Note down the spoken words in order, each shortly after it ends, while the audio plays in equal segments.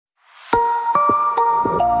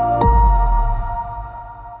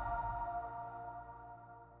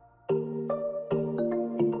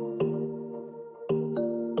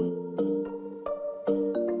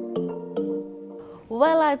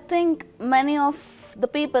think many of the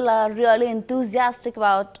people are really enthusiastic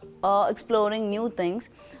about exploring new things,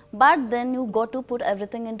 but then you got to put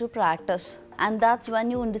everything into practice. And that's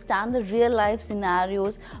when you understand the real life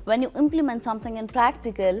scenarios. When you implement something in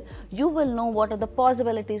practical, you will know what are the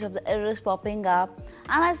possibilities of the errors popping up.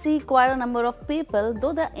 And I see quite a number of people,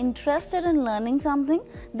 though they're interested in learning something,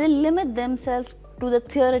 they limit themselves to the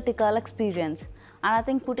theoretical experience. And I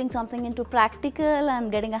think putting something into practical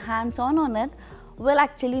and getting a hands-on on it will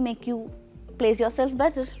actually make you place yourself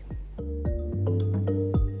better.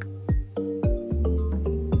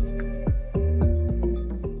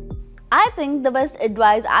 I think the best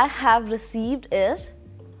advice I have received is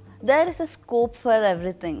there is a scope for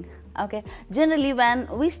everything. Okay, generally when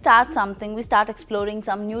we start something, we start exploring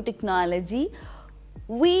some new technology,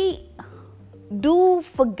 we do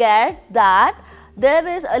forget that there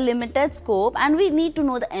is a limited scope and we need to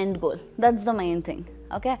know the end goal. That's the main thing.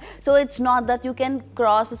 Okay, so it's not that you can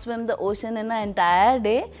swim the ocean in an entire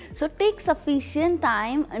day. So take sufficient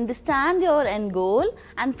time, understand your end goal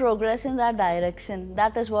and progress in that direction.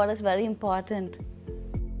 That is what is very important.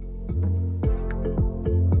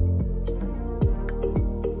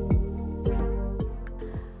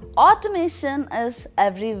 Automation is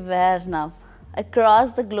everywhere now.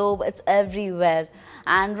 Across the globe, it's everywhere.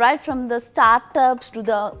 And right from the startups to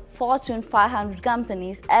the Fortune 500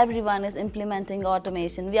 companies, everyone is implementing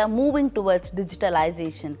automation. We are moving towards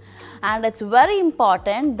digitalization. And it's very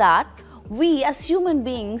important that we as human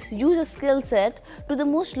beings use a skill set to the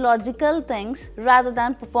most logical things rather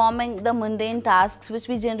than performing the mundane tasks which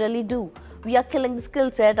we generally do. We are killing the skill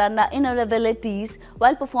set and the inner abilities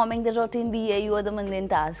while performing the routine BAU or the mundane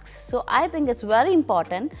tasks. So I think it's very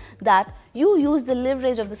important that you use the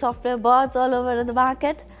leverage of the software bots all over the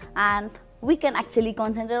market, and we can actually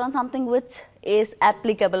concentrate on something which is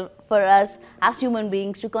applicable for us as human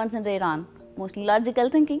beings to concentrate on, mostly logical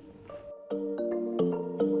thinking.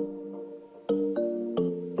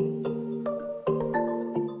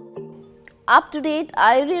 Up to date,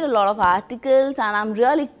 I read a lot of articles and I'm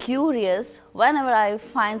really curious. Whenever I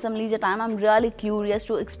find some leisure time, I'm really curious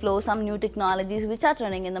to explore some new technologies which are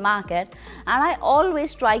trending in the market, and I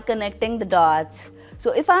always try connecting the dots.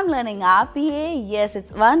 So if I'm learning RPA, yes,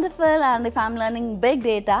 it's wonderful, and if I'm learning big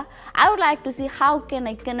data, I would like to see how can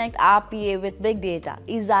I connect RPA with big data.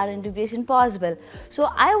 Is that integration possible? So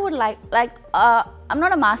I would I'm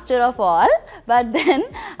not a master of all, but then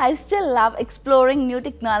I still love exploring new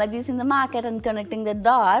technologies in the market and connecting the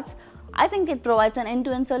dots. I think it provides an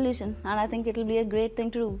end-to-end solution, and I think it will be a great thing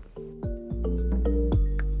to do.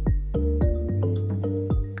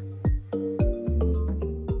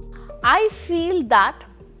 I feel that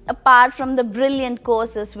apart from the brilliant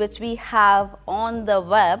courses which we have on the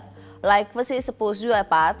web, like suppose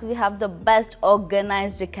UiPath, we have the best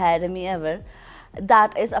organized academy ever.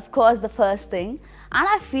 That is of course the first thing. And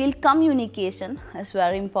I feel communication is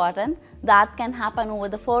very important. That can happen over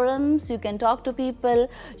the forums, you can talk to people,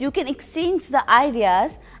 you can exchange the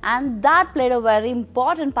ideas, and that played a very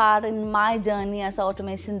important part in my journey as an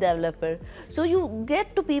automation developer. So you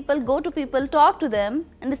get to people, go to people, talk to them,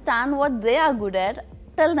 understand what they are good at,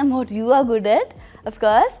 tell them what you are good at, of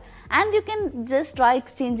course, and you can just try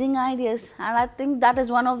exchanging ideas. And I think that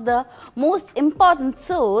is one of the most important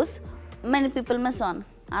source many people miss on,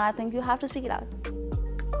 and I think you have to speak it out.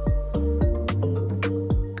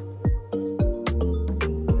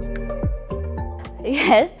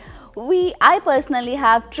 Yes, I personally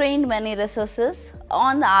have trained many resources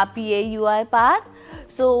on the RPA UiPath.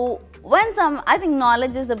 So I think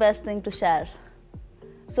knowledge is the best thing to share.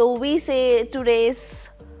 So we say today's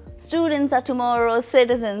students are tomorrow's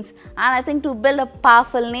citizens, and I think to build a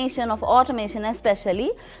powerful nation of automation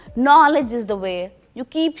especially, knowledge is the way. You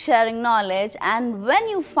keep sharing knowledge, and when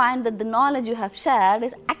you find that the knowledge you have shared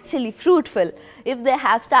is actually fruitful, if they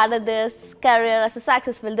have started their career as a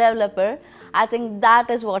successful developer, I think that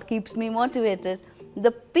is what keeps me motivated.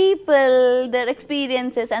 The people, their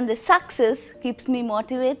experiences and their success keeps me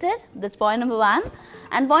motivated. That's point number one.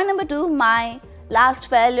 And point number two, my last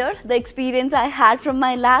failure, the experience I had from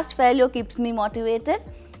my last failure keeps me motivated.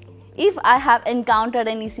 If I have encountered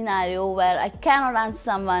any scenario where I cannot answer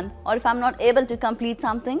someone, or if I'm not able to complete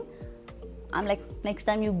something, I'm like, next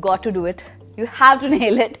time you got to do it. You have to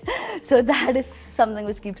nail it. So that is something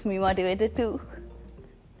which keeps me motivated too.